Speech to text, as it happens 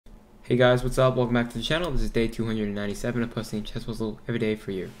Hey guys, what's up? Welcome back to the channel. This is day 297 of posting chess puzzle every day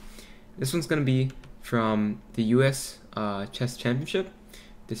for you. This one's going to be from the US Chess Championship.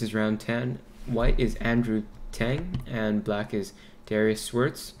 This is round 10. White is Andrew Tang and black is Darius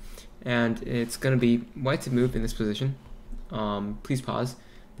Swartz. And it's going to be white to move in this position. Please pause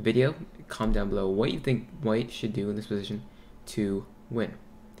the video, comment down below what you think white should do in this position to win.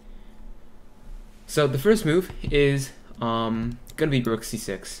 So the first move is going to be rook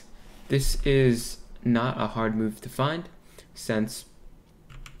c6. This is not a hard move to find since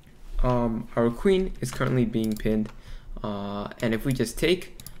our queen is currently being pinned, and if we just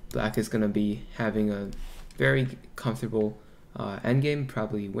take, black is going to be having a very comfortable endgame,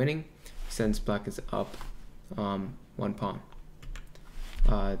 probably winning since black is up one pawn,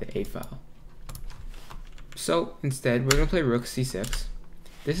 the a file. So instead we're going to play rook c6.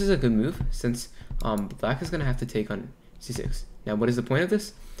 This is a good move since black is going to have to take on c6. Now what is the point of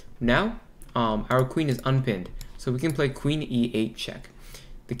this? Now, our queen is unpinned, so we can play queen e8 check.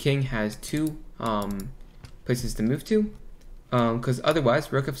 The king has two places to move to, because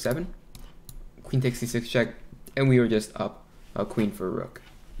otherwise, rook f7, queen takes c6 check, and we were just up a queen for a rook.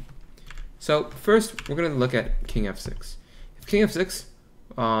 So first, we're going to look at king f6. If king f6,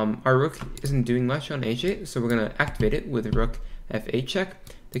 our rook isn't doing much on h8, so we're going to activate it with rook f8 check.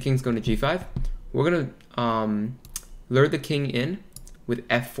 The king's going to g5. We're going to lure the king in with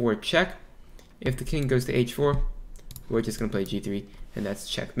f4 check. If the king goes to h4, we're just going to play g3, and that's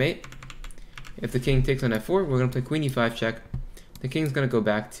checkmate. If the king takes on f4, we're going to play queen e5 check. The king's going to go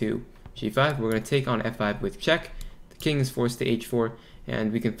back to g5. We're going to take on f5 with check. The king is forced to h4,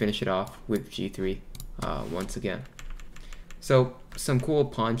 and we can finish it off with g3 once again. So some cool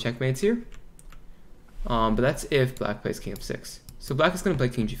pawn checkmates here, but that's if black plays king f6. So black is going to play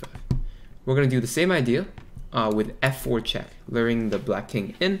king g5. We're going to do the same idea with f4 check, luring the black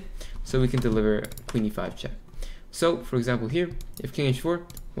king in so we can deliver queen e5 check. So for example here, if king h4,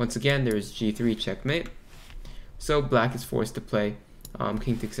 once again there is g3 checkmate. So black is forced to play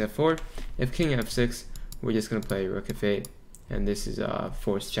king takes f4. If king f6, we're just going to play rook f8, and this is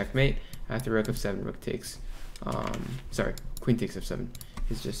forced checkmate. After rook f7, rook takes, queen takes f7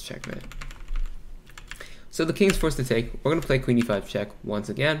 is just checkmate. So the king is forced to take. We're going to play queen e5 check once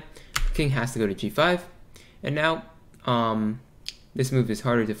again. The king has to go to g5. And now, this move is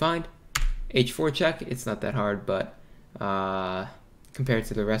harder to find. h4 check, it's not that hard, but compared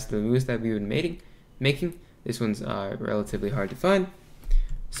to the rest of the moves that we've been making, this one's relatively hard to find.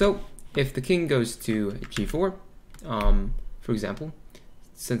 So if the king goes to g4, for example,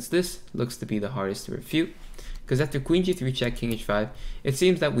 since this looks to be the hardest to refute, because after queen g3 check, king h5, it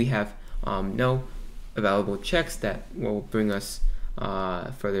seems that we have no available checks that will bring us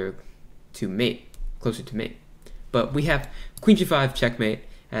further to mate. Closer to mate. But we have queen g5 checkmate,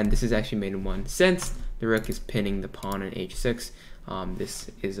 and this is actually mate in one since the rook is pinning the pawn on h6. This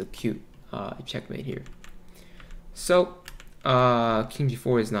is a cute checkmate here. So king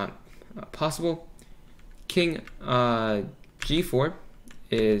g4 is not possible. King g4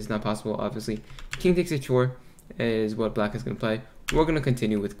 is not possible, obviously. King takes h4 is what black is going to play. We're going to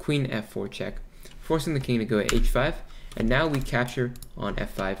continue with queen f4 check, forcing the king to go to h5, and now we capture on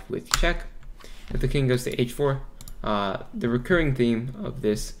f5 with check. If the king goes to h4, the recurring theme of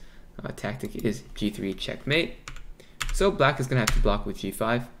this tactic is g3 checkmate. So black is going to have to block with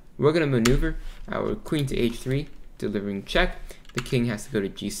g5. We're going to maneuver our queen to h3, delivering check. The king has to go to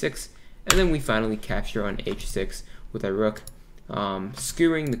g6, and then we finally capture on h6 with our rook,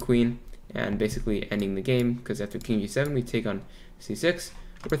 skewering the queen and basically ending the game, because after king g7 we take on c6.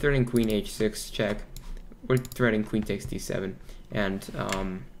 We're threatening queen h6 check. We're threatening queen takes d7,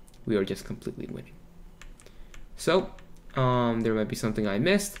 and we are just completely winning. So there might be something I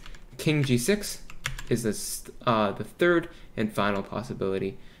missed. King g6 is the third and final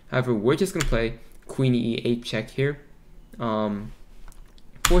possibility. However, we're just going to play queen e8 check here,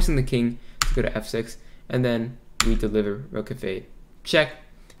 forcing the king to go to f6, and then we deliver rook f8 check,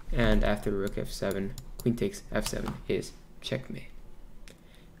 and after rook f7, queen takes f7 is checkmate.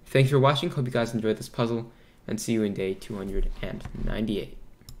 Thanks for watching. Hope you guys enjoyed this puzzle, and see you in day 298.